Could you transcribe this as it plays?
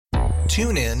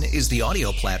TuneIn is the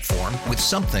audio platform with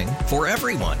something for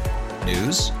everyone.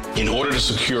 News. In order to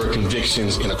secure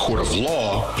convictions in a court of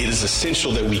law, it is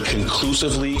essential that we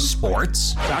conclusively.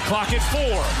 Sports. Shot clock at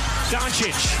 4.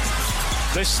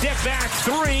 Doncic. The step back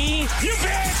 3. You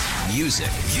bet. Music.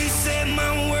 You set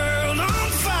my world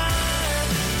on fire.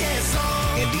 Yes,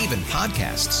 and even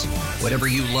podcasts. Whatever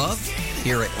you love,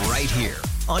 hear it right here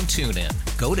on TuneIn.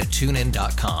 Go to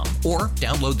TuneIn.com or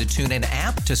download the TuneIn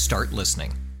app to start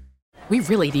listening. We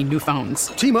really need new phones.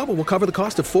 T-Mobile will cover the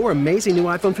cost of 4 amazing new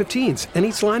iPhone 15s, and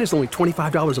each line is only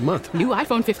 $25 a month. New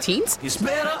iPhone 15s? it's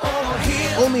better over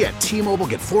here. Only at T-Mobile,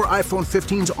 get 4 iPhone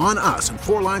 15s on us and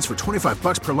 4 lines for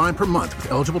 $25 per line per month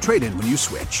with eligible trade-in when you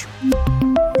switch.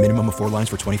 Minimum of 4 lines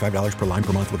for $25 per line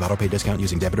per month with autopay discount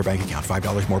using debit or bank account.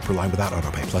 $5 more per line without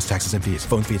autopay, plus taxes and fees.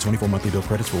 Phone fee at 24 monthly bill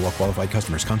credits for well-qualified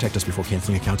customers. Contact us before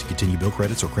canceling account to continue bill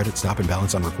credits or credit stop and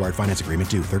balance on required finance agreement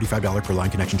due. $35 per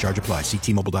line connection charge applies. See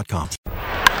T-Mobile.com.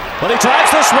 Well, he drives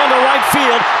this one to right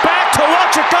field. Back to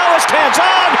Wachikawa. Stands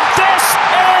on. This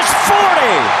is 40.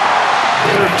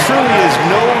 There truly is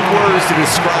no words to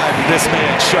describe this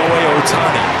man, Shohei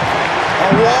Ohtani.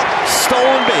 A walk,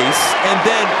 stolen base, and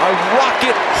then a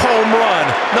rocket home run.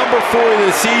 Number 40 of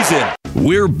the season.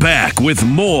 We're back with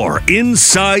more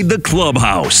Inside the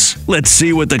Clubhouse. Let's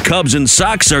see what the Cubs and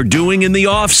Sox are doing in the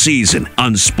offseason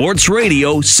on Sports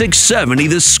Radio 670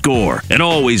 The Score. And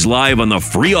always live on the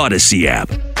free Odyssey app.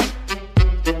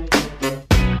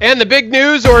 And the big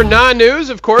news or non-news,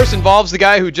 of course, involves the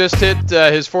guy who just hit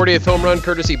his 40th home run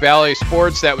courtesy Bally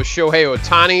Sports. That was Shohei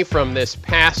Ohtani from this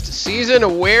past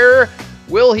season. Where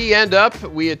will he end up?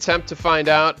 We attempt to find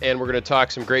out, and we're going to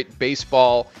talk some great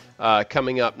baseball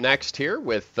coming up next here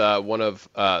with one of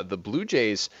the Blue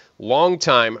Jays'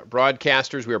 longtime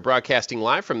broadcasters. We are broadcasting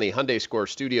live from the Hyundai Score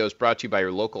studios, brought to you by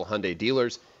your local Hyundai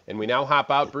dealers. And we now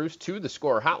hop out, Bruce, to the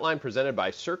Score hotline presented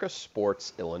by Circus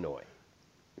Sports Illinois.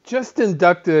 Just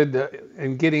inducted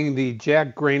and getting the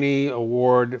Jack Graney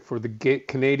Award for the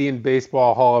Canadian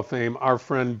Baseball Hall of Fame, our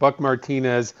friend Buck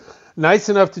Martinez. Nice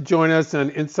enough to join us on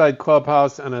Inside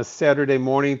Clubhouse on a Saturday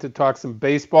morning to talk some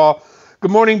baseball. Good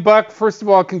morning, Buck. First of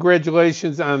all,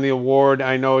 congratulations on the award.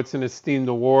 I know it's an esteemed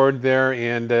award there,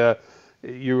 and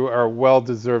you are well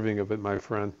deserving of it, my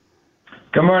friend.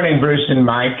 Good morning, Bruce and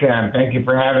Mike. Thank you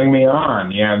for having me on.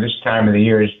 Yeah, this time of the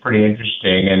year is pretty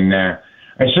interesting, and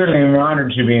I certainly am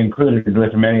honored to be included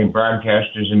with many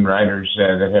broadcasters and writers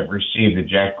that have received the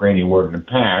Jack Graney Award in the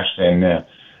past, and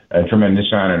a tremendous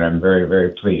honor, and I'm very,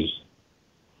 very pleased.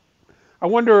 I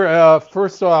wonder,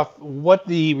 first off, what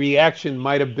the reaction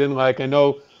might have been like. I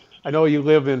know you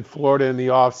live in Florida in the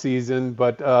off season,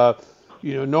 but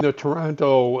know the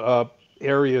Toronto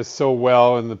area so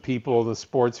well, and the people, the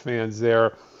sports fans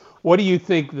there. What do you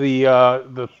think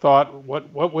the thought?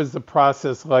 What was the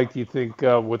process like? Do you think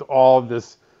with all of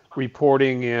this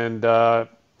reporting and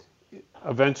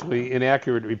eventually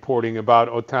inaccurate reporting about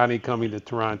Ohtani coming to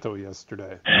Toronto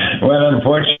yesterday? Well,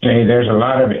 unfortunately, there's a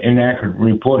lot of inaccurate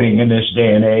reporting in this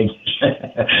day and age.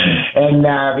 And,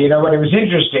 but it was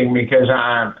interesting because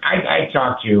I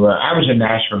talked to, I was in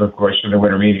Nashville, of course, for the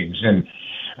winter meetings, and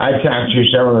I talked to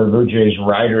several of the Blue Jays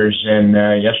writers, and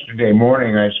yesterday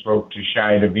morning I spoke to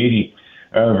Shai Davidi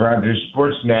of Rogers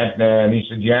Sportsnet, and he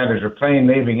said, yeah, there's a plane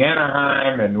leaving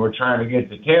Anaheim, and we're trying to get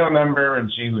the tail number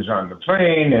and see who's on the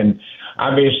plane, and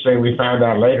obviously we found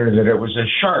out later that it was a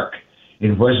shark.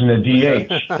 It wasn't a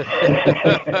DH.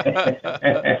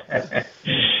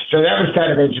 So that was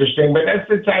kind of interesting, but that's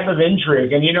the type of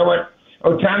intrigue. And you know what?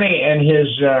 Ohtani and his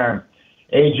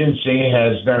agency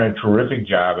has done a terrific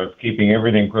job of keeping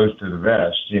everything close to the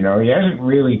vest. You know, he hasn't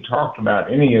really talked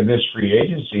about any of this free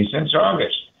agency since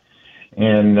August.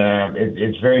 And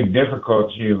it's very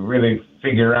difficult to really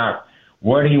figure out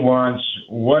what he wants,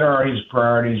 what are his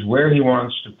priorities, where he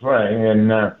wants to play.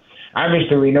 And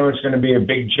obviously we know it's going to be a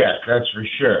big check, that's for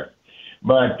sure.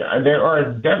 But there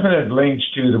are definite links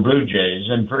to the Blue Jays.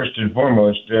 And first and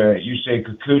foremost, Yusei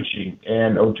Kikuchi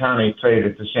and Ohtani played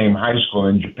at the same high school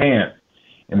in Japan,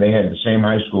 and they had the same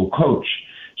high school coach.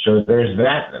 So there's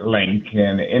that link.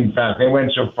 And in fact, they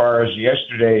went so far as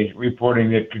yesterday reporting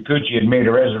that Kikuchi had made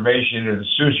a reservation at a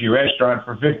sushi restaurant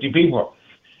for 50 people.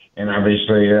 And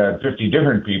obviously 50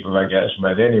 different people, I guess.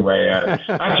 But anyway,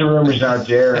 lots of rumors out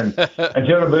there. And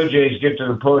until the Blue Jays get to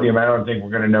the podium, I don't think we're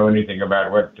going to know anything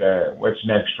about what's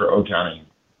next for Ohtani.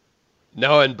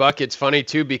 No, and Buck, it's funny,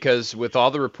 too, because with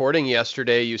all the reporting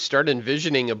yesterday, you start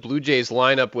envisioning a Blue Jays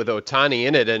lineup with Ohtani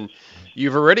in it, and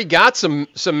you've already got some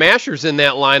mashers in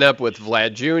that lineup with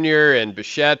Vlad Jr. and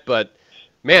Bichette, but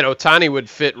Man, Ohtani would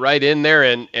fit right in there,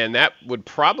 and that would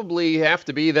probably have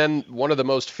to be then one of the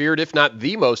most feared, if not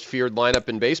the most feared lineup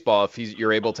in baseball if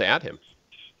you're able to add him.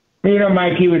 You know,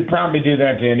 Mike, he would probably do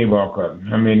that to any ball club.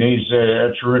 I mean, he's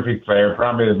a terrific player,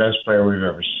 probably the best player we've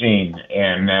ever seen.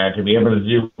 And to be able to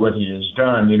do what he has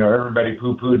done, you know, everybody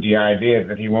poo-pooed the idea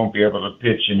that he won't be able to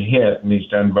pitch and hit, and he's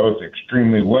done both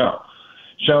extremely well.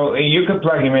 So you could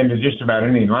plug him into just about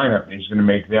any lineup. He's going to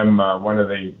make them one of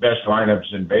the best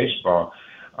lineups in baseball.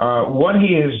 What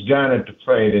he has done at the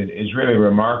plate is really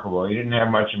remarkable. He didn't have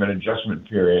much of an adjustment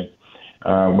period.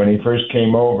 When he first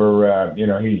came over, you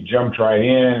know, he jumped right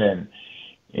in, and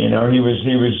you know, he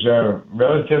was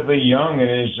relatively young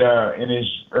in his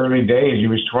early days. He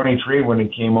was 23 when he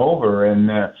came over, and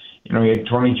you know, he had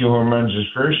 22 home runs his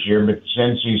first year, but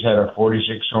since he's had a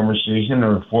 46 homer season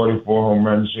or a 44 home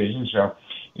run season, so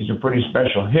he's a pretty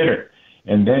special hitter.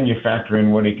 And then you factor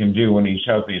in what he can do when he's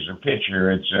healthy as a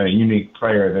pitcher. It's a unique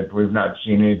player that we've not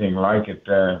seen anything like it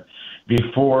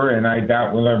before, and I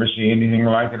doubt we'll ever see anything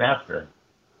like it after.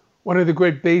 One of the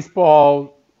great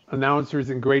baseball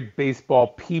announcers and great baseball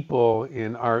people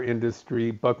in our industry,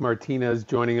 Buck Martinez,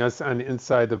 joining us on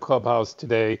Inside the Clubhouse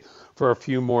today for a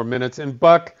few more minutes. And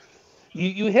Buck,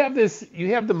 you have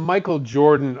the Michael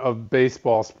Jordan of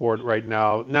baseball sport right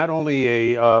now. Not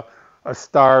only a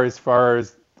star as far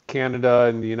as Canada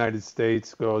and the United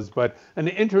States goes, but an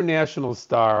international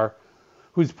star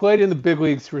who's played in the big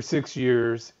leagues for 6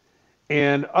 years.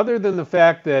 And other than the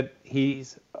fact that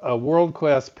he's a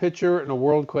world-class pitcher and a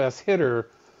world-class hitter,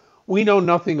 we know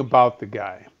nothing about the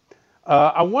guy.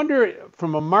 I wonder,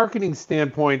 from a marketing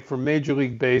standpoint for Major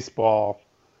League Baseball,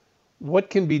 what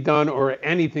can be done, or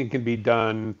anything can be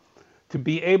done, to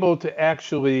be able to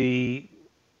actually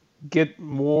get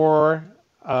more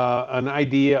an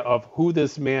idea of who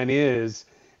this man is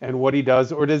and what he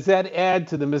does? Or does that add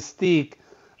to the mystique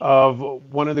of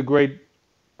one of the great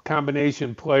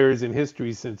combination players in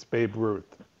history since Babe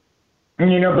Ruth?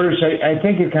 You know, Bruce, I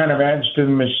think it kind of adds to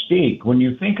the mystique. When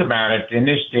you think about it, in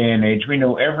this day and age, we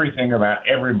know everything about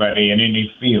everybody in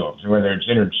any field, whether it's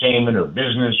entertainment or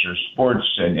business or sports,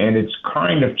 and it's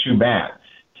kind of too bad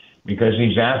because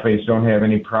these athletes don't have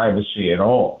any privacy at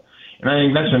all. And I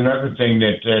think that's another thing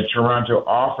that Toronto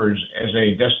offers as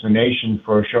a destination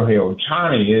for Shohei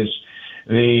Ohtani is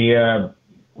the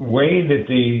way that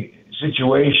the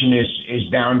situation is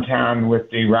downtown with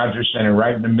the Rogers Center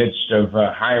right in the midst of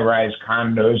high-rise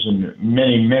condos and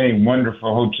many, many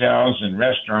wonderful hotels and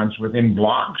restaurants within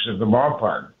blocks of the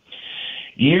ballpark.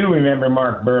 You remember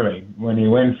Mark Burley when he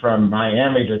went from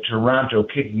Miami to Toronto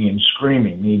kicking and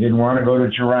screaming. He didn't want to go to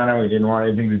Toronto. He didn't want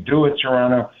anything to do with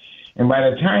Toronto. And by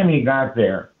the time he got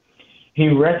there, he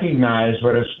recognized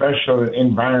what a special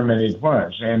environment it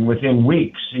was. And within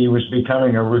weeks, he was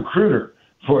becoming a recruiter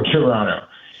for Toronto.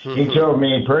 He told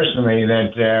me personally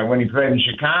that when he played in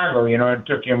Chicago, you know, it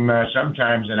took him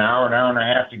sometimes an hour and a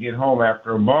half to get home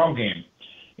after a ball game.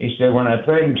 He said, when I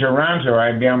played in Toronto,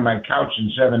 I'd be on my couch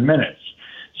in 7 minutes.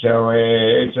 So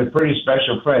it's a pretty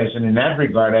special place. And in that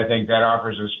regard, I think that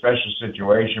offers a special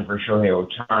situation for Shohei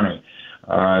Ohtani.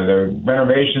 The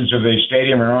renovations of the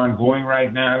stadium are ongoing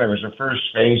right now. There was a first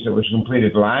phase that was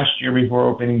completed last year before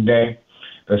opening day.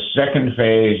 The second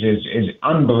phase is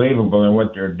unbelievable in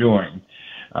what they're doing.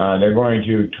 They're going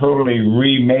to totally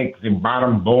remake the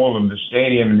bottom bowl of the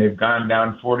stadium, and they've gone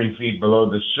down 40 feet below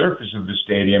the surface of the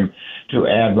stadium to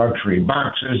add luxury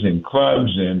boxes and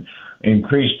clubs and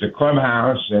increase the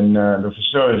clubhouse, and the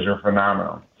facilities are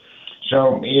phenomenal.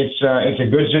 So it's a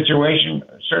good situation.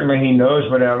 Certainly he knows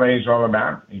what LA is all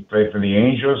about. He played for the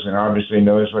Angels and obviously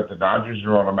knows what the Dodgers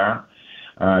are all about.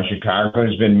 Chicago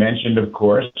has been mentioned, of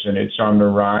course, and it's on the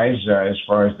rise as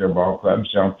far as their ball club.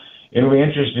 So it'll be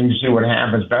interesting to see what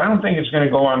happens, but I don't think it's going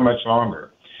to go on much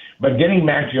longer. But getting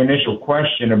back to your initial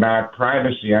question about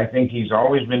privacy, I think he's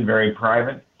always been very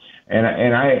private, and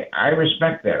I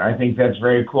respect that. I think that's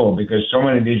very cool because so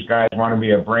many of these guys want to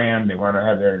be a brand. They want to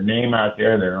have their name out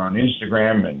there. They're on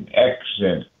Instagram and X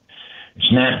and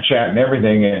Snapchat and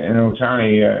everything, and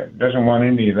Ohtani doesn't want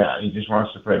any of that. He just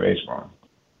wants to play baseball.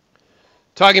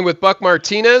 Talking with Buck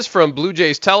Martinez from Blue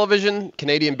Jays Television,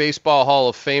 Canadian Baseball Hall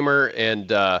of Famer,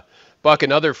 and Buck,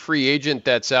 another free agent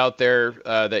that's out there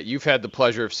that you've had the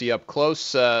pleasure of seeing up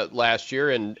close last year,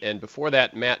 and before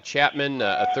that, Matt Chapman,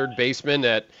 a third baseman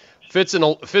that fits in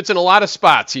a lot of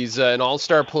spots. He's an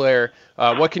all-star player.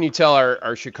 What can you tell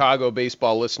our Chicago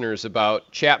baseball listeners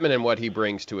about Chapman and what he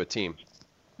brings to a team?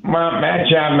 Well, Matt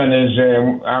Chapman is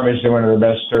obviously one of the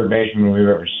best third basemen we've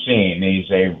ever seen. He's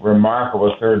a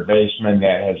remarkable third baseman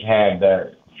that has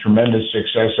had tremendous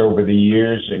success over the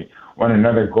years. He won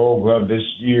another Gold Glove this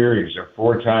year. He's a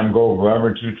 4-time Gold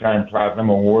Glover, 2-time Platinum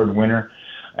Award winner.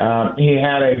 He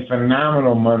had a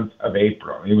phenomenal month of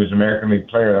April. He was American League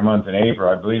Player of the Month in April.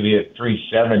 I believe he hit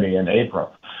 .370 in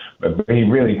April. But he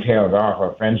really tailed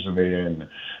off offensively in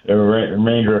the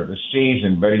remainder of the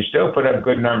season. But he still put up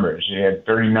good numbers. He had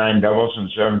 39 doubles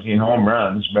and 17 home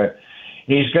runs. But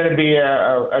he's going to be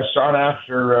a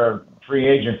sought-after free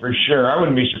agent for sure. I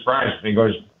wouldn't be surprised if he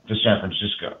goes to San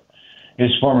Francisco. His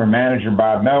former manager,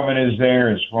 Bob Melvin, is there.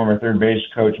 His former third base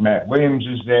coach, Matt Williams,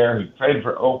 is there. He played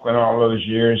for Oakland all those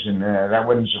years, and that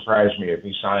wouldn't surprise me if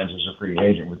he signs as a free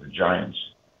agent with the Giants.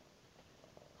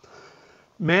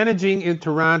 Managing in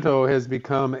Toronto has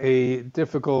become a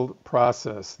difficult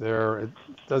process. It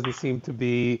doesn't seem to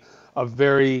be a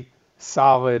very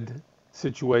solid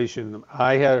situation.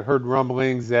 I had heard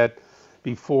rumblings that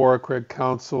before Craig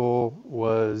Counsell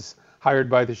was hired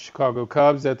by the Chicago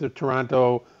Cubs, that the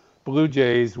Toronto Blue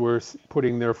Jays were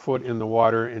putting their foot in the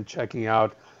water and checking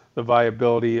out the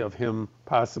viability of him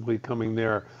possibly coming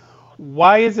there.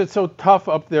 Why is it so tough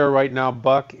up there right now,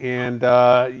 Buck? And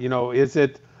are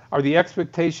the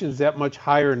expectations that much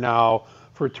higher now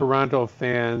for Toronto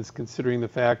fans, considering the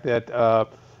fact that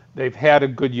they've had a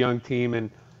good young team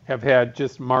and have had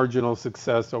just marginal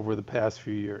success over the past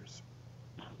few years?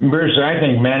 Bruce, I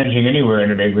think managing anywhere in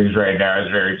the big leagues right now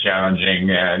is very challenging,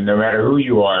 no matter who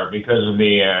you are, because of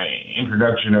the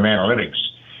introduction of analytics.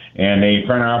 And the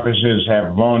front offices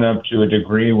have blown up to a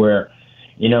degree where,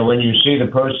 when you see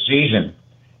the postseason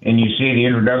and you see the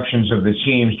introductions of the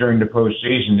teams during the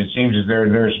postseason, it seems as though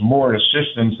there's more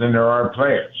assistants than there are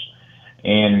players.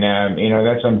 And,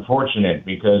 that's unfortunate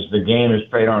because the game is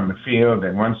played on the field,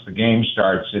 and once the game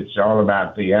starts, it's all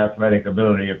about the athletic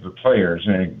ability of the players,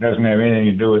 and it doesn't have anything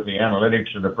to do with the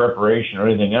analytics or the preparation or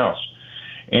anything else.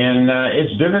 And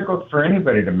it's difficult for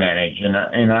anybody to manage, and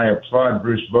I applaud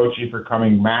Bruce Bochy for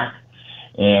coming back.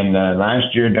 And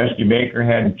last year, Dusty Baker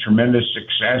had tremendous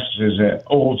success as an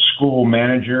old-school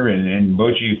manager, and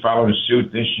Bochy followed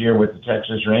suit this year with the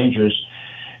Texas Rangers.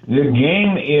 The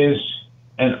game is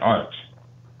an art.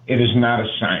 It is not a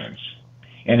science.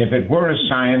 And if it were a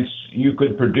science, you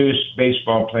could produce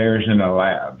baseball players in a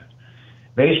lab.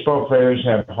 Baseball players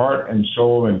have heart and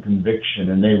soul and conviction,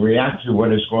 and they react to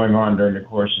what is going on during the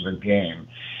course of a game.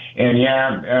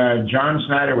 And John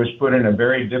Snyder was put in a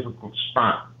very difficult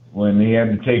spot when he had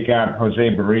to take out Jose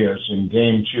Barrios in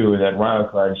Game 2 of that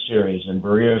wild card series. And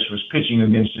Barrios was pitching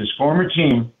against his former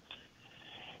team,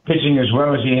 pitching as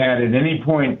well as he had at any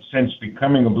point since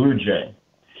becoming a Blue Jay.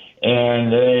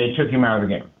 And they took him out of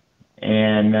the game.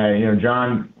 And,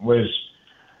 John was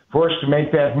forced to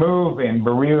make that move, and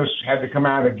Barrios had to come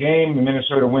out of the game, and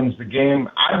Minnesota wins the game.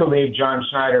 I believe John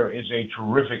Snyder is a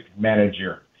terrific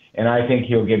manager, and I think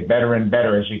he'll get better and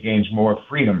better as he gains more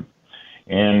freedom.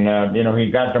 And,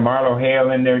 he got DeMarlo Hale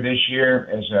in there this year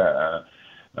as a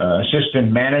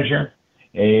assistant manager.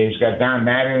 He's got Don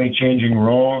Mattingly changing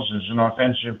roles as an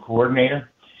offensive coordinator.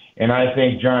 And I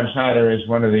think John Snyder is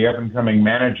one of the up-and-coming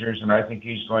managers, and I think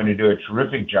he's going to do a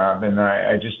terrific job, and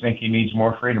I just think he needs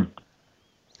more freedom.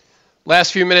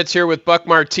 Last few minutes here with Buck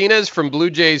Martinez from Blue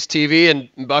Jays TV.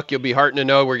 And, Buck, you'll be heartened to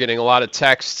know we're getting a lot of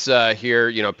texts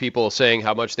here, people saying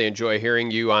how much they enjoy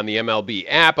hearing you on the MLB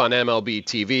app, on MLB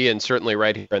TV, and certainly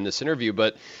right here in this interview.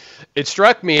 But it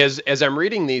struck me as I'm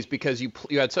reading these, because you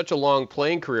had such a long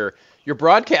playing career, your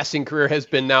broadcasting career has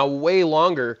been now way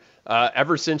longer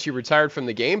ever since you retired from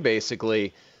the game,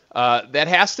 basically. That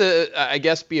has to, I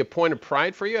guess, be a point of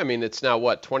pride for you. I mean, it's now,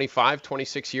 25,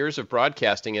 26 years of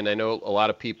broadcasting, and I know a lot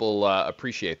of people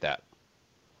appreciate that.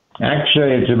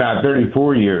 Actually, it's about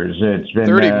 34 years. It's been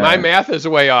 30. My math is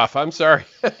way off. I'm sorry.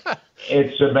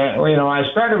 It's about,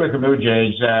 I started with the Blue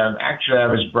Jays. Actually, I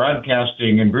was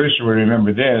broadcasting, and Bruce will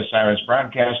remember this, I was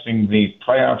broadcasting the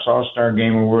Playoffs All-Star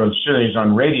Game and World Series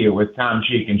on radio with Tom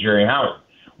Cheek and Jerry Howard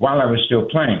while I was still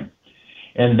playing.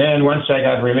 And then once I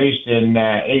got released in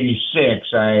 '86,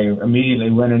 I immediately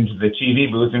went into the TV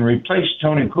booth and replaced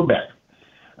Tony Kubek,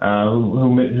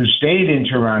 who stayed in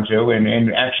Toronto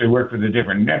and actually worked with a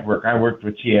different network. I worked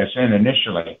with TSN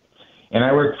initially. And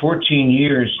I worked 14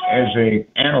 years as an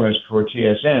analyst for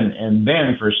TSN. And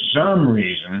then for some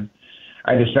reason,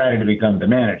 I decided to become the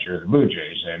manager of the Blue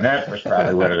Jays. And that was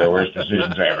probably one of the worst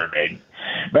decisions I ever made.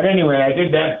 But anyway, I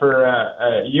did that for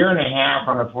a year and a half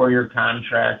on a 4-year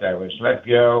contract. I was let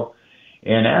go.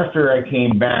 And after I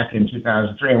came back in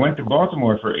 2003, I went to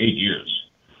Baltimore for 8 years.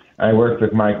 I worked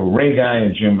with Michael Regai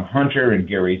and Jim Hunter and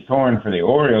Gary Thorne for the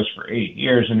Orioles for 8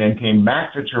 years, and then came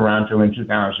back to Toronto in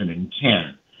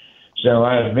 2010. So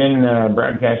I've been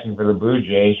broadcasting for the Blue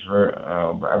Jays for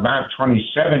about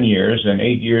 27 years and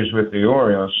 8 years with the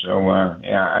Orioles. So,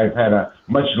 I've had a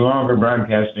much longer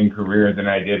broadcasting career than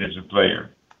I did as a player.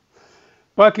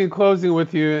 Buck, in closing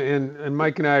with you, and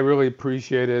Mike and I really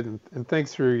appreciate it, and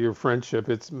thanks for your friendship.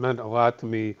 It's meant a lot to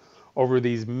me over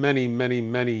these many, many,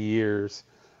 many years.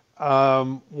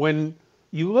 When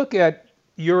you look at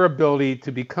your ability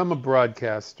to become a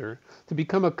broadcaster, to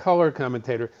become a color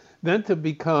commentator, then to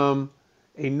become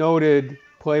a noted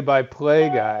play-by-play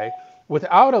guy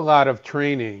without a lot of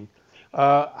training,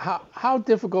 how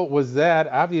difficult was that?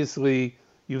 Obviously,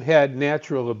 you had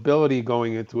natural ability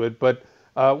going into it, but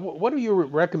what are your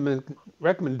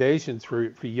recommendations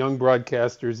for young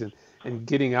broadcasters and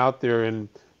getting out there and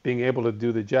being able to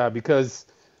do the job? Because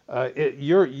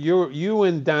you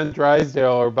and Don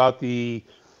Drysdale are about the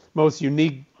most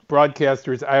unique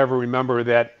broadcasters I ever remember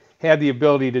that had the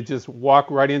ability to just walk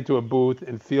right into a booth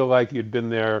and feel like you'd been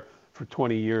there for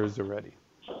 20 years already.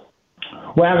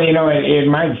 Well, it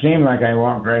might seem like I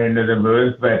walked right into the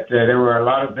booth, but there were a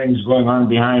lot of things going on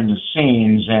behind the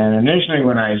scenes. And initially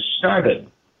when I started,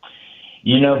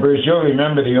 Bruce, you'll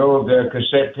remember the old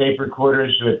cassette tape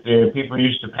recorders that people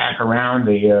used to pack around,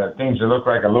 the things that looked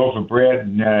like a loaf of bread.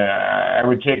 And I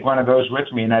would take one of those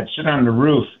with me, and I'd sit on the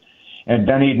roof at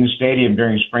Dunedin Stadium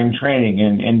during spring training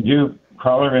and do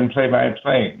color and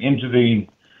play-by-play into the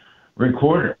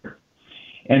recorder.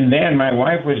 And then my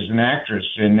wife was an actress,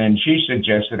 and then she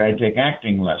suggested I take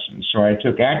acting lessons. So I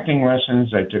took acting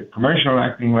lessons, I took commercial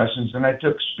acting lessons, and I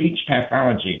took speech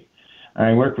pathology.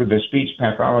 I worked with a speech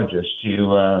pathologist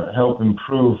to help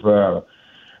improve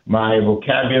my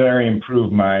vocabulary,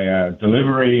 improve my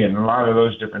delivery, and a lot of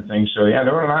those different things. So,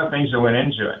 there were a lot of things that went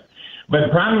into it.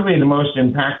 But probably the most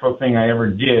impactful thing I ever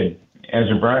did as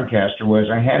a broadcaster was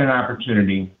I had an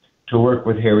opportunity to work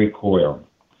with Harry Coyle.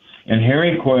 And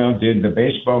Harry Coyle did the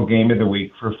baseball game of the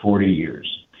week for 40 years.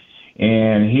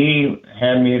 And he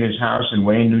had me at his house in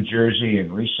Wayne, New Jersey,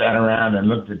 and we sat around and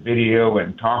looked at video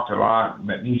and talked a lot.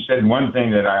 But he said one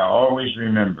thing that I always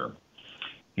remember.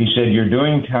 He said, "You're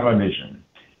doing television.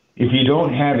 If you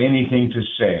don't have anything to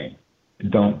say,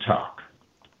 don't talk.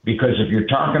 Because if you're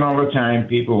talking all the time,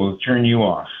 people will turn you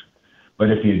off. But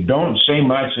if you don't say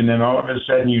much and then all of a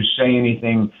sudden you say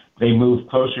anything, they move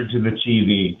closer to the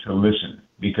TV to listen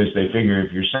because they figure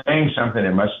if you're saying something,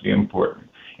 it must be important."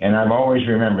 And I've always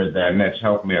remembered that, and that's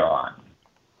helped me a lot.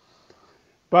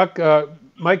 Buck,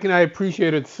 Mike and I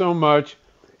appreciate it so much.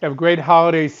 Have a great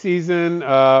holiday season.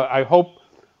 I hope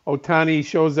Ohtani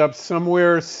shows up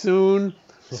somewhere soon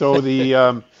so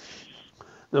the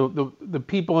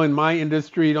people in my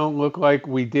industry don't look like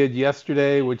we did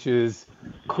yesterday, which is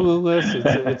clueless.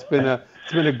 It's been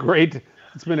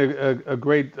a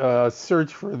great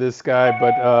search for this guy,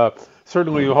 but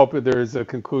certainly we hope that there is a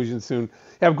conclusion soon.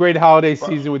 Have a great holiday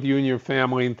season with you and your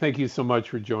family, and thank you so much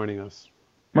for joining us.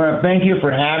 Well, thank you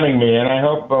for having me, and I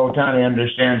hope Ohtani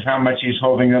understands how much he's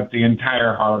holding up the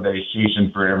entire holiday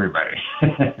season for everybody.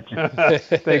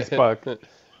 Thanks, Buck.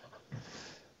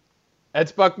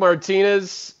 That's Buck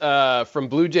Martinez from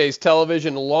Blue Jays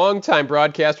Television, a longtime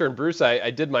broadcaster. And Bruce,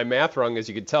 I did my math wrong, as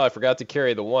you can tell. I forgot to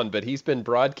carry the one, but he's been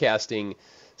broadcasting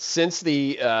since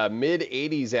the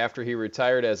mid-'80s after he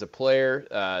retired as a player,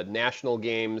 national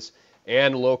games,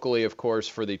 and locally, of course,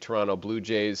 for the Toronto Blue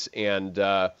Jays. And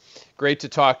great to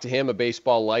talk to him, a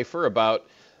baseball lifer, about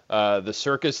the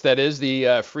circus that is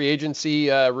the free agency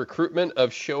recruitment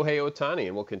of Shohei Ohtani.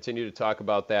 And we'll continue to talk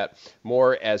about that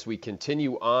more as we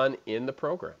continue on in the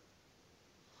program.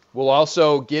 We'll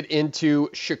also get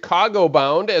into Chicago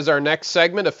Bound as our next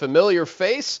segment, a familiar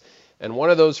face and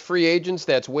one of those free agents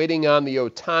that's waiting on the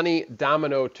Ohtani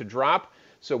domino to drop.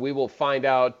 So we will find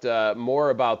out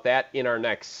more about that in our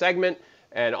next segment.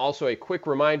 And also a quick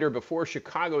reminder, before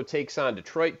Chicago takes on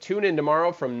Detroit, tune in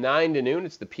tomorrow from 9 to noon.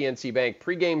 It's the PNC Bank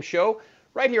pregame show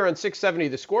right here on 670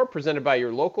 The Score, presented by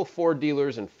your local Ford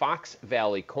dealers and Fox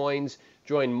Valley Coins.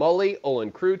 Join Mully,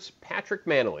 Olin Kreutz, Patrick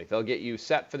Manley. They'll get you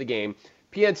set for the game.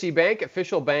 PNC Bank,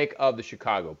 official bank of the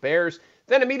Chicago Bears.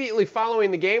 Then immediately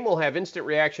following the game, we'll have instant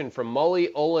reaction from Mully,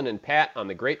 Olin, and Pat on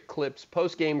the Great Clips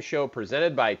postgame show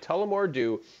presented by Tullamore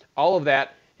Dew. All of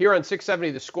that here on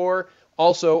 670 The Score,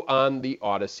 also on the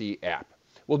Odyssey app.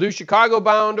 We'll do Chicago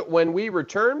Bound when we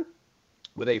return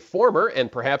with a former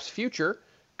and perhaps future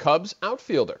Cubs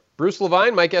outfielder. Bruce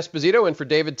Levine, Mike Esposito, and for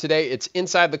David today, it's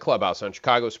Inside the Clubhouse on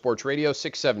Chicago Sports Radio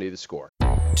 670 The Score.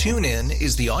 TuneIn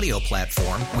is the audio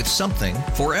platform with something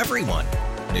for everyone.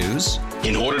 News.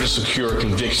 In order to secure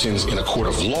convictions in a court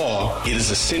of law, it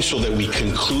is essential that we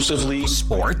conclusively.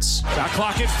 Sports. Got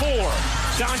clock at 4.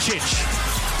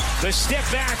 Doncic. The step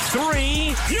back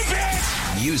three. You bet.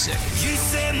 Music. You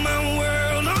set my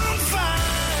world on fire.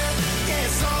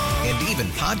 Yes, and even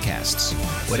podcasts.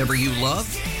 Whatever you love,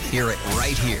 hear it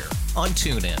right here on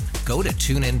TuneIn. Go to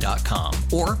TuneIn.com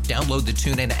or download the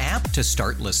TuneIn app to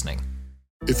start listening.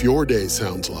 If your day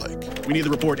sounds like, we need the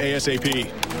report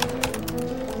ASAP,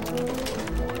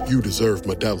 you deserve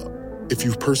Modelo. If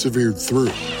you've persevered through,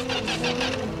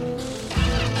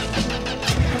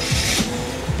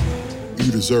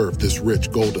 you deserve this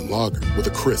rich golden lager with a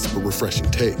crisp but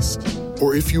refreshing taste.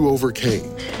 Or if you overcame, 2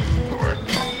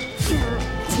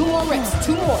 more reps,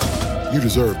 2 more. You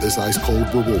deserve this ice-cold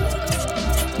reward.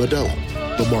 Modelo,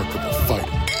 the Remarkable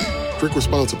Fighter. Drink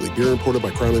responsibly. Beer imported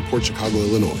by Crown Imports, Chicago,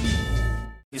 Illinois.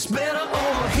 it's better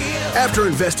over here. After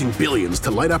investing billions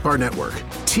to light up our network,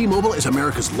 T-Mobile is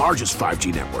America's largest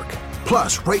 5G network.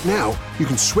 Plus, right now, you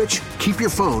can switch, keep your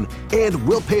phone, and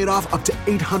we'll pay it off up to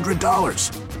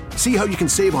 $800. See how you can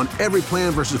save on every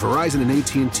plan versus Verizon and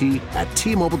AT&T at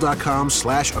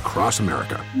T-Mobile.com/across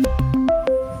America.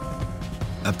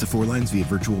 Up to 4 lines via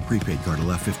virtual prepaid card.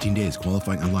 Allow 15 days.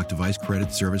 Qualifying unlocked device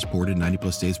credit. Service ported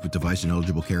 90+ states with device and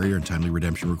eligible carrier and timely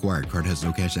redemption required. Card has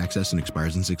no cash access and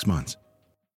expires in 6 months.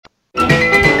 I'm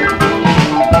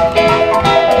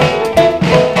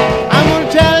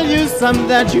gonna tell you something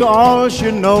that you all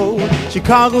should know.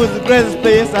 Chicago is the greatest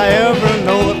place I ever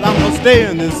know. I'm gonna stay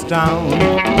in this town.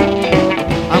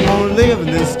 I'm gonna live in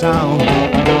this town.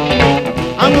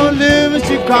 I'm gonna live in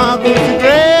Chicago. It's the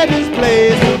greatest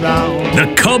place around.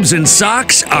 The Cubs and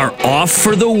Sox are off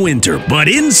for the winter, but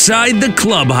inside the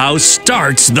clubhouse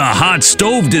starts the hot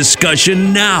stove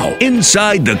discussion now.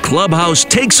 Inside the Clubhouse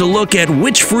takes a look at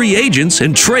which free agents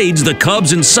and trades the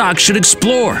Cubs and Sox should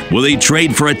explore. Will they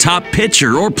trade for a top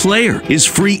pitcher or player? Is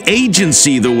free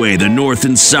agency the way the North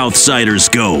and South Siders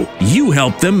go? You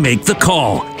help them make the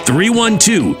call.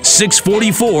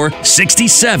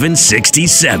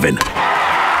 312-644-6767.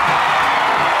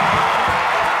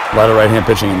 A lot of right-hand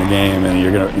pitching in the game, and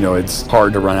you're gonna, it's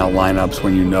hard to run out lineups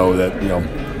when you know that, a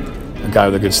guy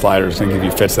with a good slider is gonna give you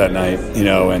fits that night,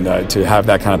 and to have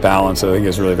that kind of balance, I think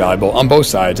is really valuable on both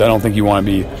sides. I don't think you want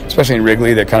to be, especially in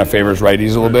Wrigley, that kind of favors righties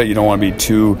a little bit. You don't want to be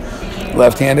too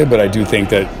left-handed, but I do think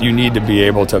that you need to be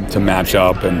able to match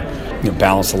up and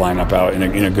balance the lineup out in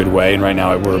a good way. And right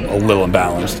now we're a little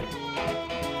imbalanced.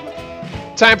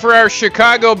 Time for our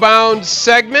Chicago-bound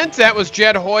segment. That was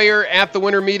Jed Hoyer at the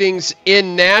winter meetings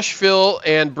in Nashville.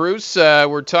 And Bruce,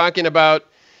 we're talking about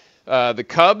the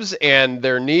Cubs and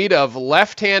their need of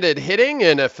left-handed hitting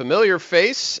and a familiar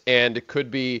face, and it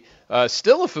could be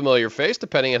still a familiar face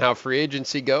depending on how free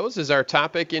agency goes, is our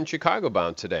topic in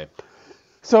Chicago-bound today.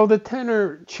 So the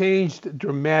tenor changed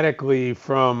dramatically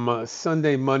from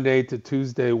Sunday, Monday to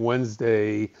Tuesday,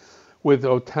 Wednesday, with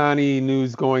Ohtani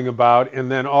news going about,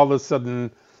 and then all of a sudden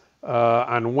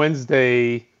on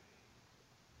Wednesday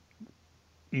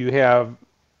you have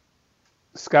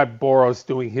Scott Boras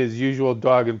doing his usual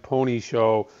dog and pony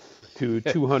show to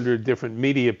 200 different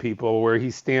media people, where he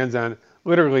stands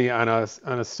literally on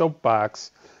a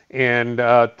soapbox and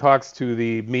talks to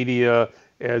the media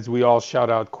as we all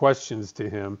shout out questions to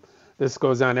him. This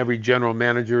goes on every general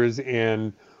managers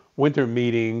and winter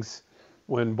meetings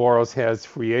when Boras has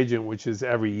free agent, which is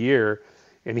every year,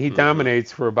 and he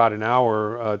dominates for about an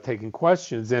hour taking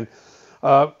questions. And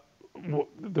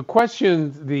the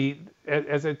questions,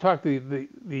 as I talked,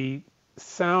 the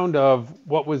sound of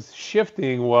what was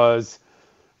shifting was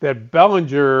that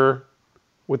Bellinger,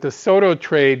 with the Soto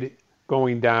trade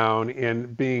going down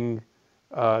and being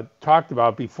talked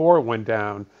about before it went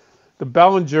down, the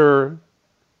Bellinger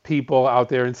people out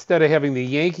there, instead of having the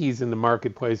Yankees in the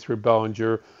marketplace for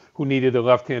Bellinger, who needed a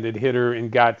left-handed hitter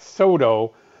and got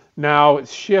Soto, now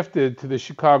it's shifted to the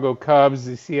Chicago Cubs,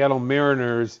 the Seattle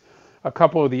Mariners, a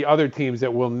couple of the other teams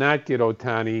that will not get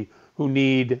Ohtani, who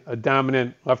need a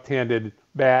dominant left-handed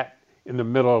bat in the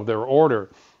middle of their order.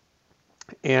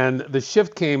 And the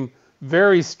shift came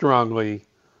very strongly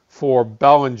for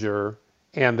Bellinger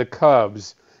and the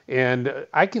Cubs. And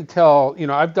I can tell,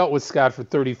 I've dealt with Scott for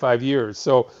 35 years,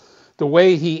 so the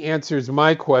way he answers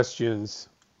my questions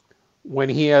when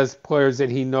he has players that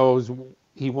he knows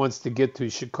he wants to get to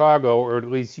Chicago, or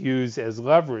at least use as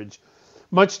leverage,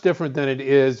 much different than it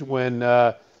is when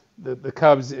the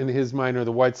Cubs in his mind, or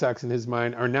the White Sox in his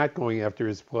mind, are not going after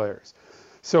his players.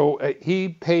 So he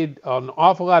paid an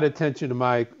awful lot of attention to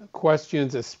my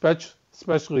questions,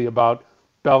 especially about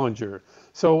Bellinger.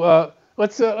 So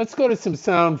let's go to some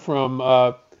sound from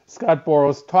Scott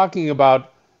Boras talking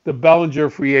about the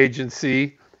Bellinger free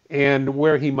agency and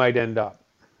where he might end up.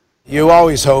 You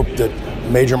always hope that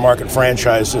major market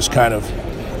franchises kind of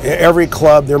every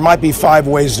club, there might be 5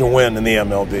 ways to win in the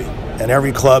MLB, and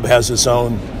every club has its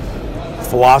own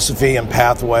philosophy and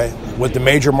pathway. With the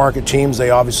major market teams,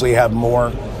 they obviously have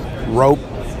more rope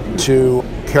to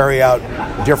carry out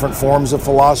different forms of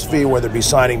philosophy, whether it be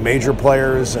signing major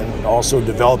players and also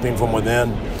developing from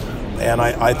within. And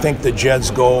I think the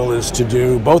Jets' goal is to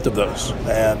do both of those.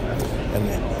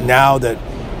 And now that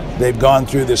they've gone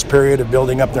through this period of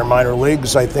building up their minor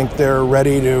leagues, I think they're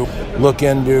ready to look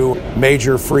into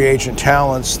major free agent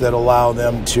talents that allow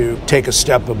them to take a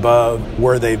step above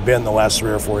where they've been the last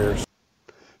 3 or 4 years.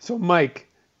 So, Mike,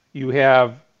 you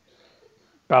have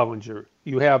Bellinger.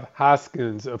 You have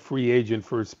Hoskins, a free agent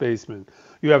first baseman.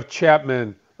 You have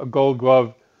Chapman, a Gold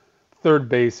Glove third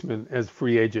baseman as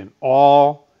free agent.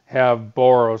 All have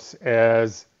Boros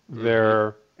as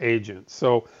their agent.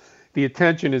 So the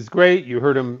attention is great. You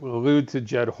heard him allude to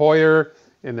Jed Hoyer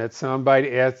in that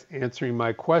soundbite answering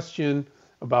my question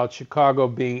about Chicago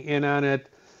being in on it.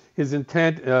 His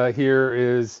intent here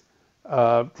is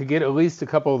to get at least a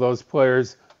couple of those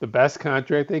players the best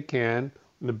contract they can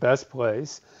in the best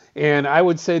place. And I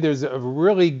would say there's a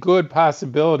really good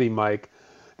possibility, Mike,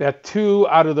 that 2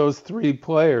 out of those 3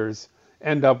 players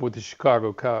end up with the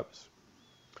Chicago Cubs.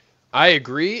 I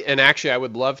agree, and actually I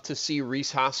would love to see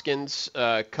Rhys Hoskins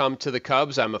come to the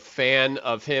Cubs. I'm a fan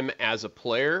of him as a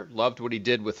player. Loved what he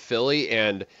did with Philly,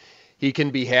 and he can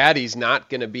be had. He's not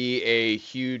going to be a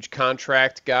huge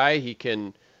contract guy. He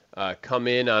can come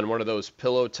in on one of those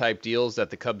pillow-type deals that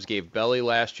the Cubs gave Belly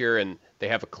last year, and they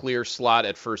have a clear slot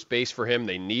at first base for him.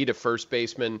 They need a first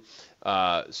baseman,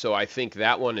 so I think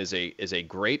that one is a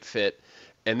great fit.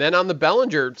 And then on the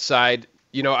Bellinger side,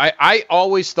 you know, I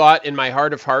always thought in my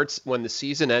heart of hearts when the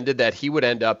season ended that he would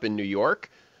end up in New York.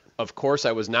 Of course,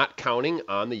 I was not counting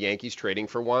on the Yankees trading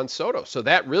for Juan Soto, so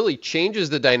that really changes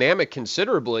the dynamic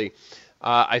considerably.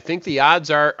 I think the odds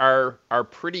are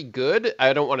pretty good.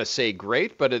 I don't want to say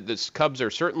great, but the Cubs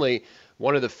are certainly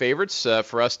one of the favorites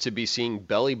for us to be seeing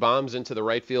belly bombs into the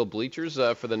right field bleachers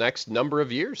for the next number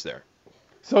of years there.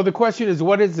 So the question is,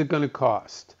 what is it going to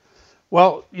cost?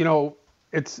 Well, you know,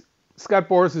 it's Scott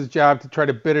Boras' job to try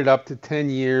to bid it up to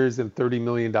 10 years and $30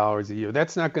 million a year.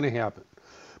 That's not going to happen.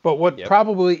 But what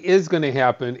probably is going to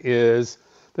happen is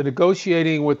the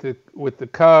negotiating with the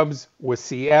Cubs, with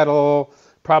Seattle,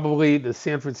 probably the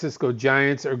San Francisco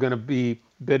Giants are going to be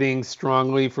bidding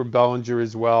strongly for Bellinger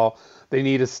as well. They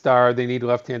need a star. They need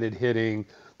left-handed hitting.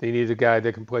 They need a guy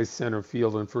that can play center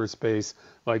field and first base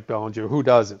like Bellinger. Who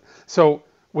doesn't? So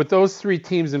with those 3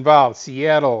 teams involved,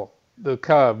 Seattle, the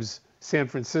Cubs, San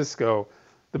Francisco,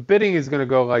 the bidding is going to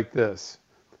go like this.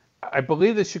 I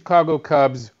believe the Chicago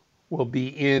Cubs will be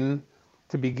in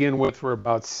to begin with for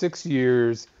about 6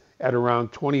 years at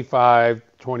around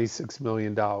 $25-26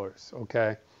 million,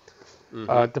 okay?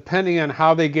 Depending on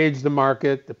how they gauge the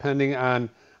market, depending on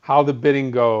how the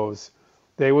bidding goes,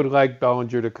 they would like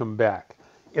Bellinger to come back.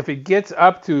 If it gets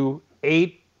up to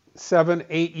 7,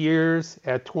 8 years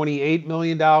at $28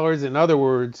 million, in other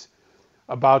words,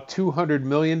 about $200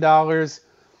 million,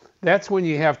 that's when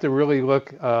you have to really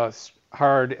look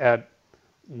hard at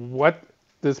what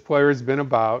this player has been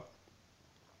about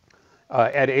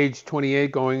at age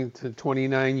 28 going to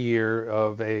 29 year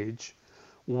of age.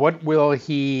 What will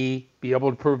he be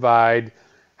able to provide?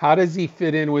 How does he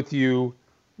fit in with you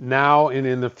now and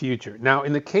in the future? Now,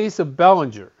 in the case of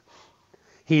Bellinger,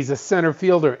 he's a center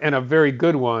fielder and a very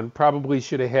good one. Probably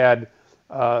should have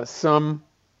had some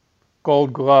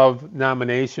Gold Glove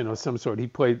nomination of some sort. He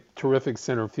played terrific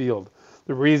center field.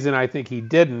 The reason I think he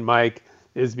didn't, Mike,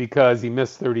 is because he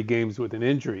missed 30 games with an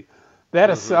injury. That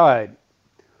aside,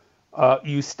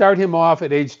 you start him off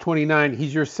at age 29.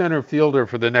 He's your center fielder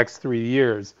for the next 3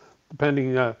 years,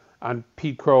 depending on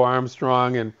Pete Crow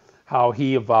Armstrong and how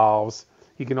he evolves.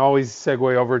 He can always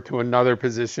segue over to another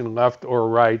position, left or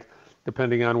right,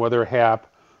 depending on whether Happ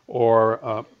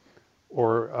or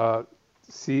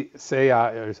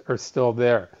Seiya are still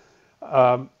there.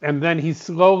 And then he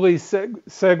slowly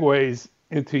segues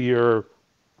into your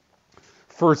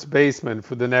first baseman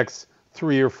for the next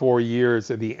 3 or 4 years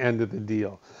at the end of the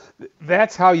deal.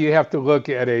 That's how you have to look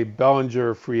at a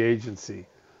Bellinger free agency.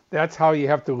 That's how you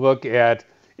have to look at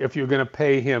if you're going to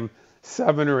pay him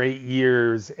 7 or 8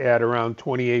 years at around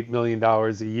 $28 million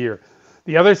a year.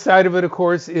 The other side of it, of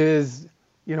course, is,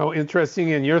 you know, interesting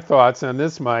in your thoughts on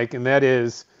this, Mike, and that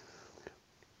is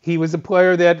he was a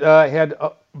player that had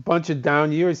a bunch of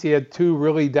down years. He had 2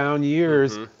 really down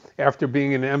years after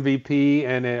being an MVP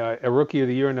and a Rookie of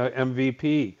the Year and an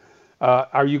MVP.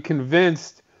 Are you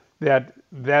convinced that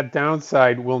that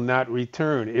downside will not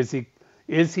return? Is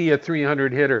he a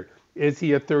 300 hitter? Is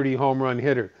he a 30 home run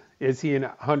hitter? Is he a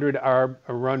 100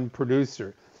 run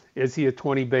producer? Is he a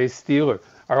 20-base stealer?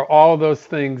 Are all those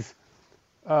things,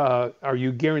 are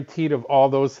you guaranteed of all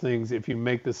those things if you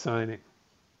make the signing?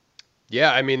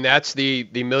 Yeah, I mean, that's the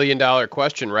 $1 million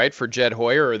question, right, for Jed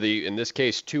Hoyer, or in this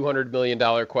case, $200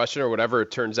 million question, or whatever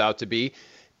it turns out to be.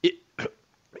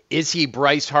 Is he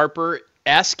Bryce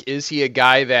Harper-esque? Is he a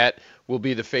guy that will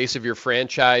be the face of your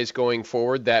franchise going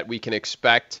forward, that we can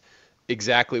expect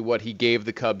exactly what he gave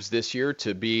the Cubs this year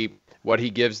to be what he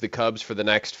gives the Cubs for the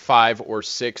next 5 or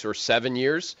 6 or 7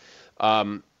 years?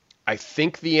 I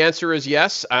think the answer is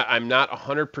yes. I'm not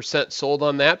 100% sold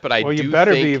on that, but I do think... Well, you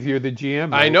better be if you're the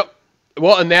GM. Right? I know.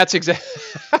 Well, and that's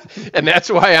and that's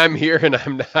why I'm here, and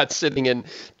I'm not sitting in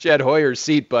Jed Hoyer's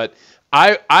seat. But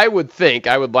I would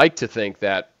like to think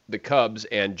that the Cubs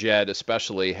and Jed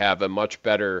especially have a much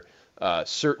better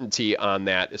certainty on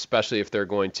that, especially if they're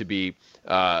going to be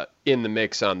in the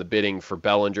mix on the bidding for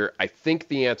Bellinger. I think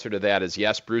the answer to that is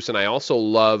yes, Bruce. And I also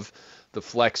love the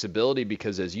flexibility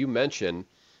because, as you mentioned,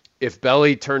 if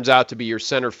Belly turns out to be your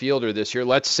center fielder this year,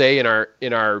 let's say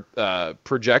in our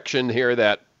projection here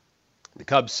that the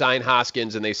Cubs sign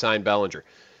Hoskins and they sign Bellinger.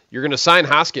 You're going to sign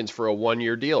Hoskins for a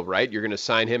 1-year deal, right? You're going to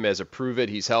sign him as a prove it,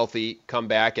 he's healthy, come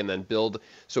back, and then build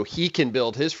so he can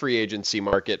build his free agency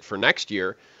market for next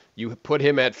year. You put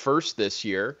him at first this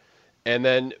year, and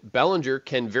then Bellinger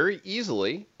can very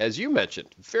easily, as you mentioned,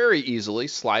 very easily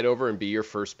slide over and be your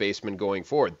first baseman going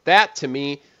forward. That, to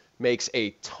me, makes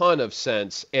a ton of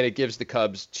sense, and it gives the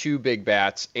Cubs 2 big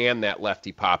bats and that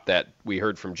lefty pop that we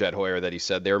heard from Jed Hoyer that he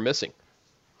said they were missing.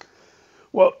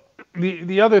 Well,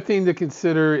 the other thing to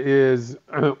consider is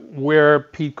where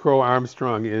Pete Crow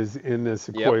Armstrong is in this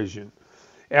equation.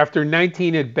 Yep. After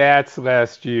 19 at-bats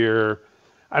last year,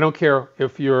 I don't care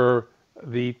if you're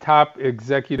the top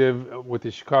executive with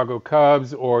the Chicago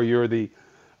Cubs or you're the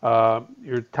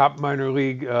your top minor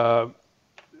league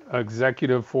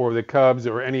executive for the Cubs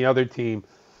or any other team.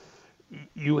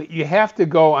 You have to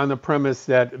go on the premise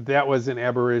that was an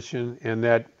aberration and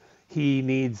that he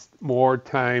needs more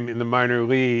time in the minor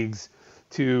leagues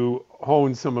to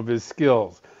hone some of his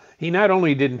skills. He not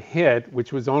only didn't hit,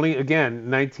 which was only, again,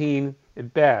 19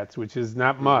 at-bats, which is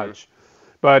not much,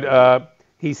 but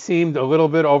he seemed a little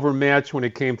bit overmatched when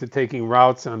it came to taking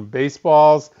routes on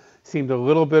baseballs, seemed a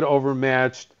little bit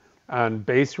overmatched on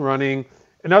base running.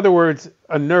 In other words,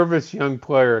 a nervous young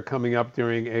player coming up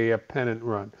during a pennant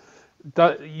run.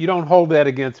 You don't hold that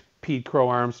against Pete Crow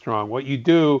Armstrong. What you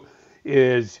do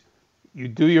is you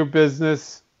do your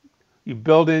business, you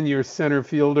build in your center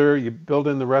fielder, you build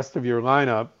in the rest of your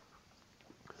lineup,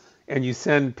 and you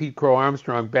send Pete Crow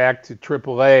Armstrong back to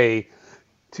AAA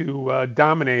to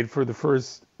dominate for the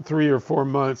first 3 or 4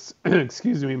 months,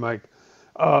 excuse me, Mike,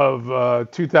 of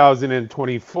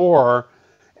 2024,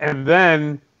 and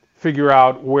then figure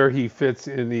out where he fits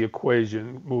in the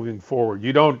equation moving forward.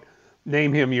 You don't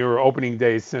name him your opening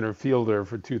day center fielder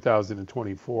for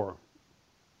 2024.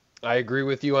 I agree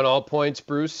with you on all points,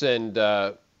 Bruce, and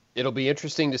it'll be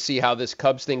interesting to see how this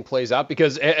Cubs thing plays out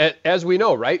because, as we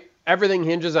know, right, everything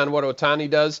hinges on what Ohtani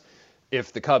does.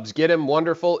 If the Cubs get him,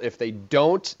 wonderful. If they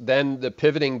don't, then the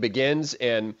pivoting begins.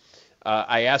 And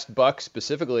I asked Buck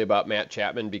specifically about Matt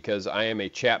Chapman because I am a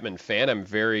Chapman fan. I'm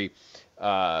very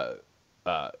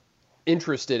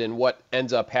interested in what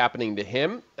ends up happening to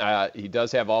him. He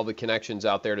does have all the connections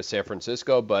out there to San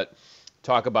Francisco, but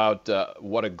talk about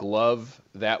what a glove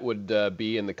that would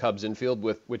be in the Cubs infield,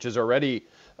 which is already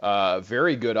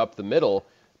very good up the middle.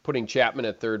 Putting Chapman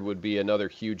at third would be another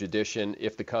huge addition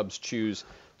if the Cubs choose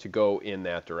to go in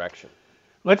that direction.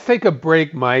 Let's take a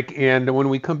break, Mike, and when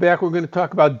we come back, we're going to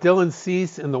talk about Dylan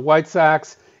Cease and the White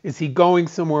Sox. Is he going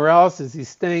somewhere else? Is he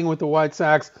staying with the White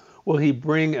Sox? Will he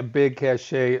bring a big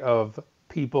cachet of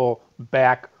people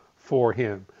back for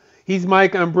him? He's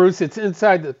Mike, I'm Bruce. It's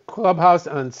Inside the Clubhouse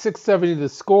on 670 The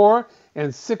Score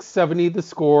and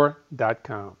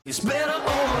 670thescore.com.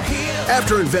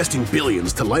 After investing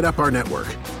billions to light up our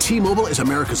network, T-Mobile is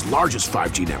America's largest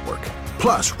 5G network.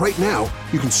 Plus, right now,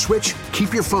 you can switch,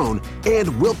 keep your phone,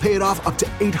 and we'll pay it off up to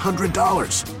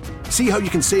 $800. See how you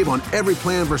can save on every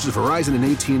plan versus Verizon and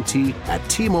AT&T at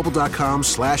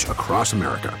T-Mobile.com/across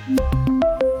America.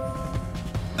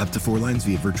 Up to 4 lines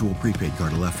via virtual prepaid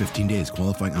card. Allow 15 days.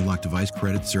 Qualifying unlocked device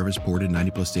credit service ported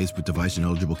 90+ days with device and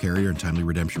eligible carrier and timely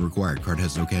redemption required. Card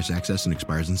has no cash access and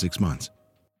expires in 6 months.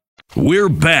 We're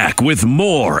back with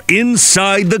more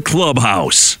Inside the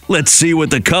Clubhouse. Let's see what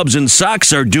the Cubs and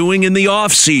Sox are doing in the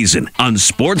offseason on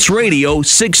Sports Radio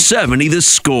 670 The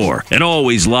Score and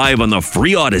always live on the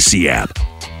free Odyssey app.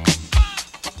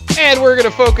 And we're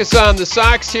going to focus on the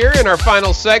Sox here in our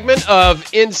final segment of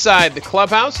Inside the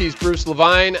Clubhouse. He's Bruce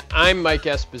Levine. I'm Mike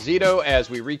Esposito as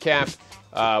we recap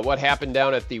what happened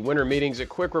down at the winter meetings. A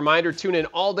quick reminder, tune in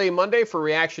all day Monday for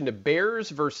reaction to Bears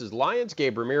versus Lions.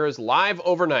 Gabe Ramirez live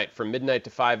overnight from midnight to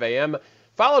 5 a.m.,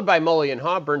 followed by Mully and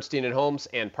Haw, Bernstein and Holmes,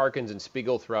 and Parkins and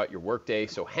Spiegel throughout your workday.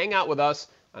 So hang out with us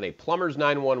on a Plumbers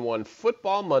 911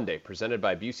 Football Monday, presented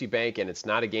by Busey Bank and It's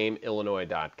Not a Game,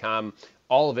 Illinois.com.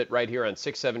 All of it right here on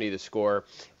 670 The Score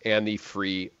and the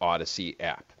free Odyssey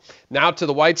app. Now to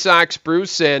the White Sox,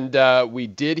 Bruce, and we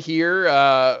did hear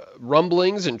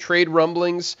rumblings and trade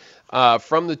rumblings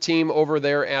from the team over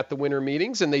there at the winter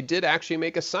meetings, and they did actually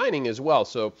make a signing as well.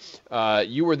 So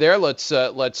you were there. Let's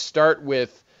start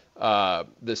with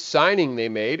the signing they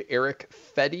made. Eric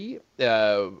Fedde,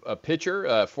 a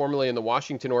pitcher, formerly in the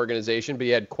Washington organization, but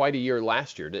he had quite a year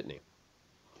last year, didn't he?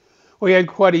 Well, he had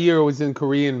quite a year. It was in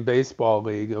Korean Baseball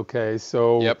League, okay?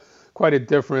 So quite a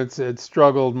difference. It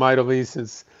struggled mightily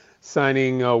since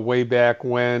signing way back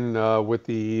when with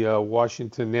the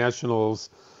Washington Nationals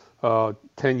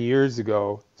 10 years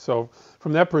ago. So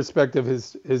from that perspective,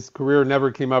 his career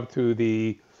never came up to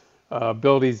the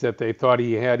abilities that they thought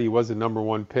he had. He was a number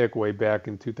one pick way back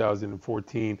in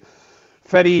 2014.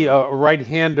 Fedde, a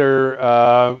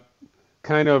right-hander,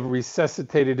 kind of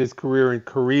resuscitated his career in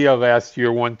Korea last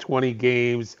year, won 20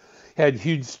 games, had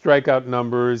huge strikeout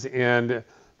numbers, and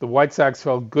the White Sox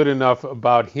felt good enough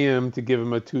about him to give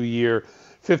him a 2-year,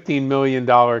 $15 million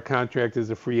contract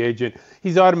as a free agent.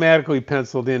 He's automatically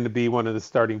penciled in to be one of the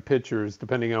starting pitchers,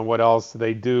 depending on what else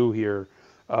they do here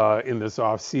in this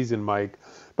offseason, Mike.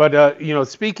 But,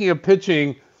 speaking of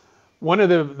pitching, one of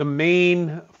the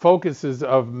main focuses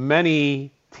of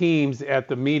many teams at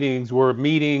the meetings were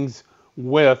meetings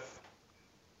with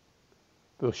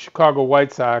the Chicago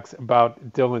White Sox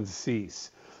about Dylan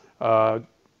Cease.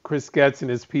 Chris Getz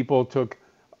and his people took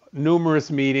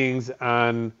numerous meetings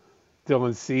on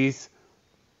Dylan Cease.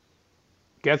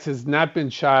 Getz has not been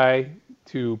shy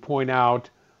to point out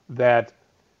that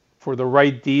for the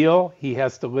right deal, he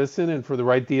has to listen, and for the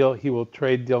right deal, he will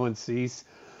trade Dylan Cease.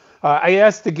 I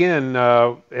asked again,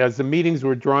 as the meetings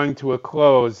were drawing to a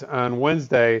close on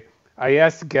Wednesday, I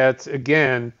asked Getz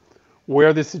again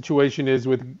where the situation is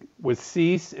with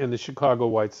Cease and the Chicago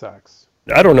White Sox.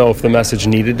 I don't know if the message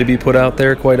needed to be put out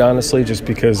there, quite honestly, just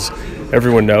because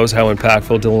everyone knows how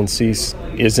impactful Dylan Cease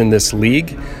is in this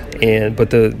league.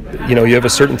 But you have a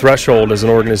certain threshold as an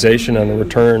organization on a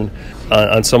return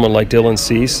on someone like Dylan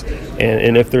Cease,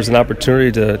 and if there's an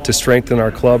opportunity to strengthen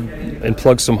our club and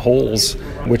plug some holes,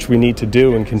 which we need to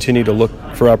do, and continue to look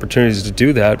for opportunities to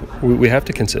do that, we have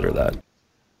to consider that.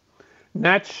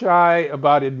 Not shy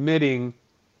about admitting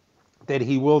that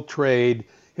he will trade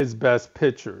his best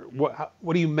pitcher.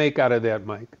 What do you make out of that,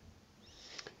 Mike?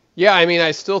 Yeah, I mean,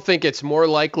 I still think it's more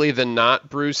likely than not,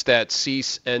 Bruce, that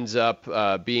Cease ends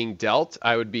up being dealt.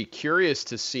 I would be curious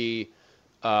to see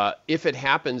if it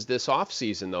happens this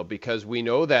offseason, though, because we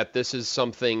know that this is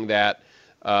something that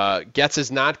Getz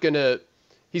is not going to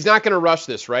 – he's not going to rush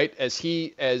this, right? As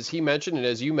he mentioned and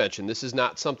as you mentioned, this is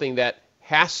not something that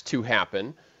has to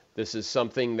happen. This is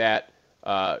something that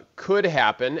could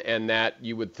happen and that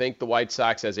you would think the White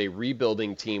Sox as a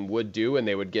rebuilding team would do, and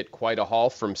they would get quite a haul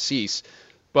from Cease.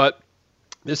 But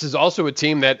this is also a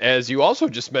team that, as you also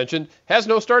just mentioned, has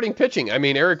no starting pitching. I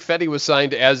mean, Eric Fedde was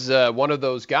signed as one of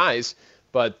those guys,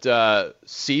 but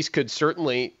Cease could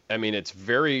certainly, I mean, it's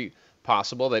very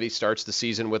possible that he starts the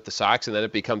season with the Sox and then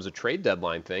it becomes a trade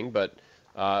deadline thing, but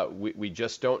we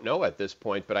just don't know at this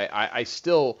point. But I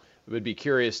still would be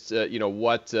curious to,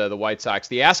 what the White Sox,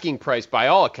 the asking price by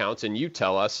all accounts, and you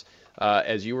tell us,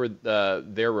 as you were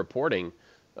there reporting,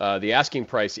 the asking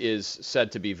price is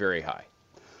said to be very high.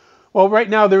 Well, right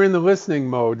now they're in the listening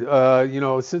mode.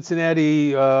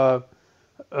 Cincinnati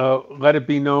let it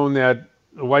be known that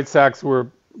the White Sox were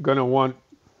going to want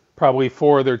probably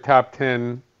 4 of their top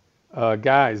 10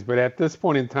 guys. But at this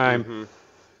point in time,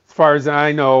 as far as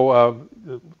I know,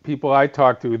 the people I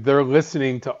talk to, they're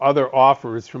listening to other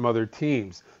offers from other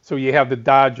teams. So you have the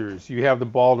Dodgers, you have the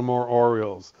Baltimore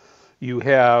Orioles, you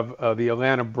have the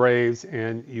Atlanta Braves,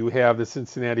 and you have the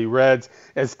Cincinnati Reds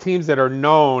as teams that are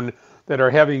known that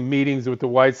are having meetings with the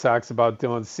White Sox about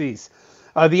Dylan Cease.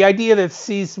 The idea that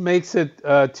Cease makes it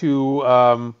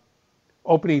to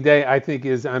opening day, I think,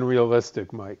 is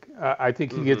unrealistic, Mike. I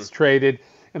think he gets traded,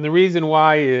 and the reason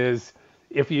why is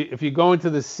if you go into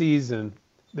the season,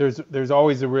 there's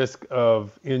always a risk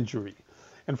of injury,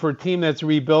 and for a team that's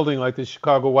rebuilding like the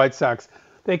Chicago White Sox,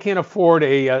 they can't afford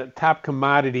a top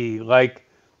commodity like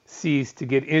Cease to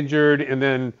get injured and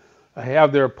then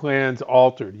have their plans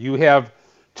altered. You have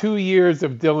 2 years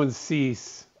of Dylan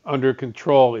Cease under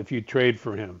control if you trade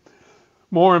for him.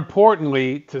 More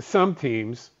importantly, to some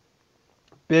teams,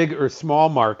 big or small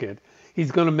market,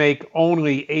 he's going to make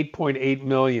only $8.8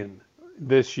 million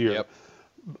this year. Yep.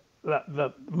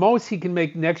 The most he can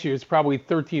make next year is probably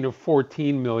 $13 or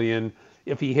 $14 million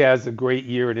if he has a great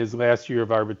year in his last year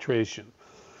of arbitration.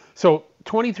 So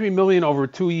 $23 million over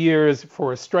 2 years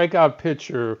for a strikeout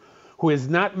pitcher who has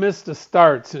not missed a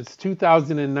start since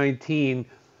 2019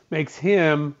 makes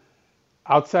him,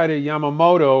 outside of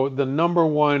Yamamoto, the number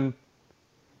one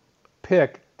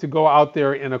pick to go out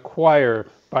there and acquire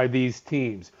by these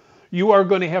teams. You are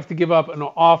going to have to give up an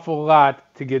awful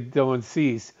lot to get Dylan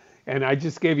Cease, and I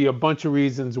just gave you a bunch of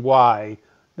reasons why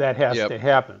that has to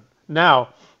happen. Now,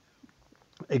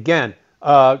 again,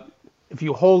 if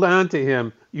you hold on to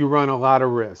him, you run a lot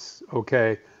of risks,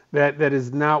 okay? That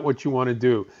is not what you want to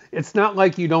do. It's not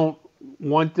like you don't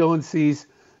want Dylan Cease,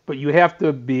 but you have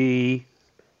to be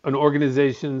an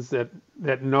organization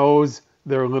that knows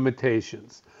their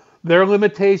limitations. Their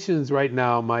limitations right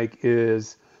now, Mike,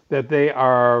 is that they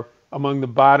are among the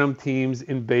bottom teams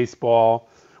in baseball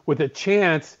with a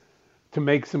chance to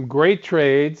make some great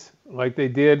trades like they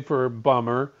did for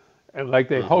Bummer and like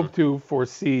they hope to for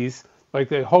Cease, like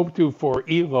they hope to for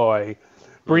Eloy,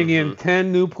 bring in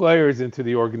 10 new players into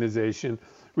the organization,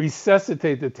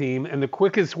 resuscitate the team, and the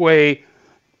quickest way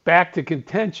back to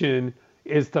contention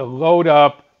is to load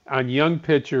up on young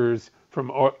pitchers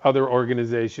from other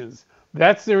organizations.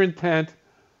 That's their intent.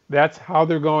 That's how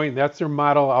they're going. That's their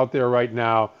model out there right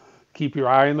now. Keep your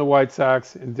eye on the White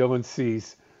Sox and Dylan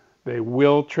Cease. They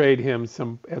will trade him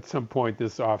at some point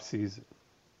this offseason.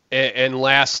 And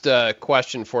last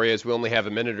question for you, as we only have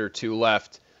a minute or two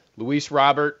left. Luis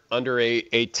Robert under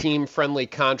a team-friendly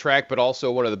contract, but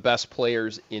also one of the best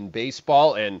players in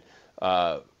baseball and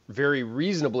very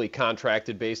reasonably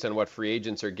contracted based on what free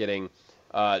agents are getting.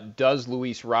 Does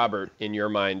Luis Robert, in your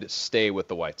mind, stay with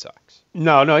the White Sox?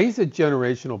 No, he's a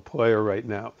generational player right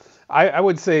now. I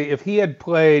would say if he had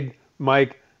played,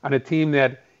 Mike, on a team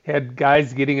that had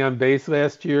guys getting on base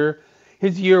last year,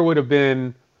 his year would have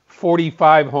been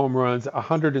 45 home runs,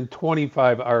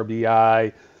 125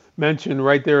 RBI, mentioned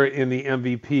right there in the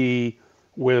MVP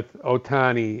with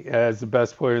Ohtani as the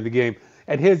best player in the game.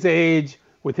 At his age,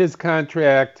 with his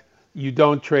contract, you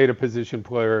don't trade a position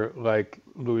player like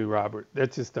Luis Robert.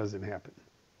 That just doesn't happen.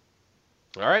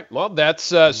 All right. Well, that's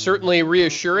certainly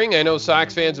reassuring. I know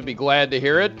Sox fans would be glad to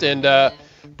hear it. And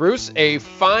Bruce, a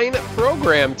fine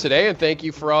program today, and thank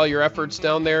you for all your efforts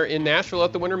down there in Nashville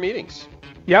at the winter meetings.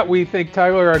 Yeah, we thank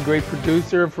Tyler, our great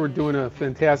producer, for doing a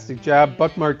fantastic job.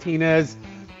 Buck Martinez,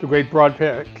 the great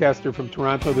broadcaster from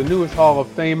Toronto, the newest Hall of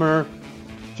Famer.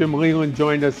 Jim Leland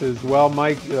joined us as well.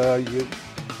 Mike, you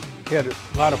had a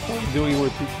lot of fun doing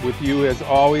with you as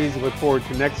always. Look forward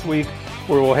to next week,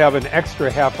 where we'll have an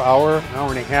extra an hour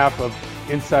and a half of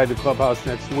Inside the Clubhouse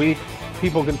next week.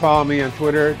 People can follow me on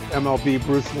Twitter, MLB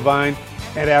Bruce Levine,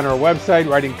 and at our website,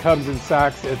 writing Cubs and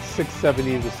Sox at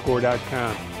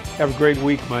 670thescore.com. Have a great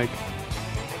week, Mike.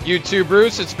 You too,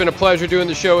 Bruce. It's been a pleasure doing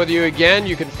the show with you again.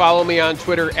 You can follow me on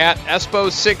Twitter at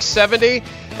Espo670.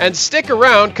 And stick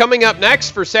around. Coming up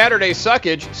next for Saturday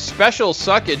Suckage, special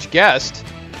Suckage guest,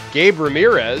 Gabe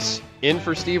Ramirez, in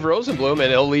for Steve Rosenblum,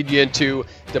 and he'll lead you into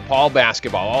DePaul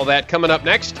basketball. All that coming up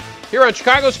next here on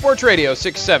Chicago Sports Radio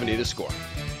 670 The Score.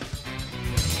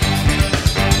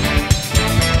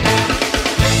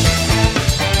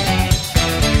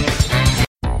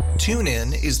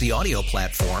 TuneIn is the audio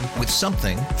platform with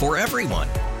something for everyone.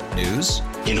 News.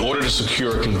 In order to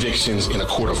secure convictions in a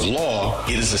court of law,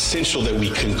 it is essential that we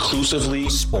conclusively.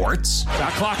 Sports.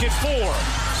 Shot clock at 4.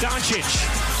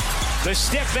 Doncic. The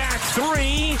step back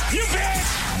 3. You bet.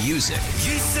 Music.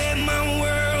 You set my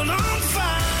world on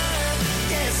fire.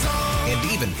 Yes,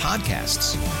 and even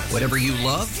podcasts. Whatever you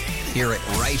love, hear it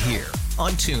right here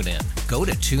on TuneIn. Go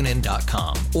to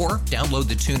TuneIn.com or download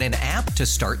the TuneIn app to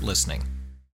start listening.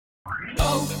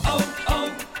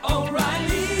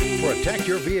 O'Reilly. Protect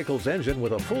your vehicle's engine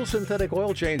with a full synthetic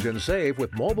oil change and save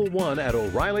with Mobile One at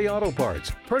O'Reilly Auto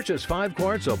Parts. Purchase 5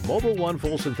 quarts of Mobile One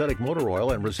full synthetic motor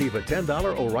oil and receive a $10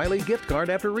 O'Reilly gift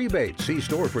card after rebate. See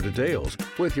store for details.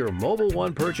 With your Mobile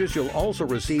One purchase, you'll also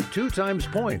receive 2 times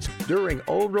points during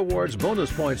O Rewards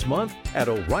Bonus Points Month at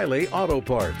O'Reilly Auto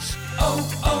Parts.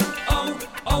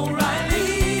 O'Reilly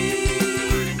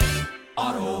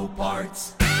Auto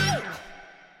Parts.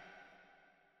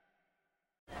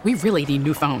 We really need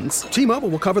new phones. T-Mobile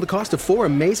will cover the cost of 4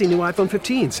 amazing new iPhone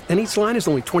 15s, and each line is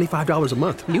only $25 a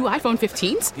month. New iPhone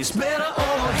 15s? It's better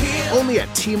over here. Only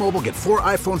at T-Mobile, get 4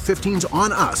 iPhone 15s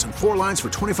on us and 4 lines for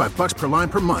 $25 per line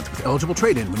per month with eligible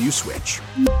trade-in when you switch.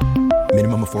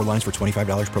 Minimum of 4 lines for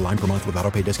 $25 per line per month with auto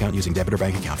pay discount using debit or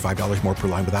bank account. $5 more per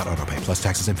line without auto pay, plus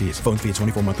taxes and fees. Phone fee at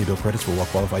 24 monthly bill credits for well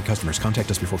qualified customers. Contact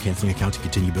us before canceling account to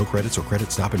continue bill credits or credit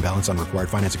stop and balance on required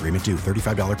finance agreement due.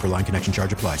 $35 per line connection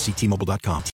charge applies. See T-Mobile.com.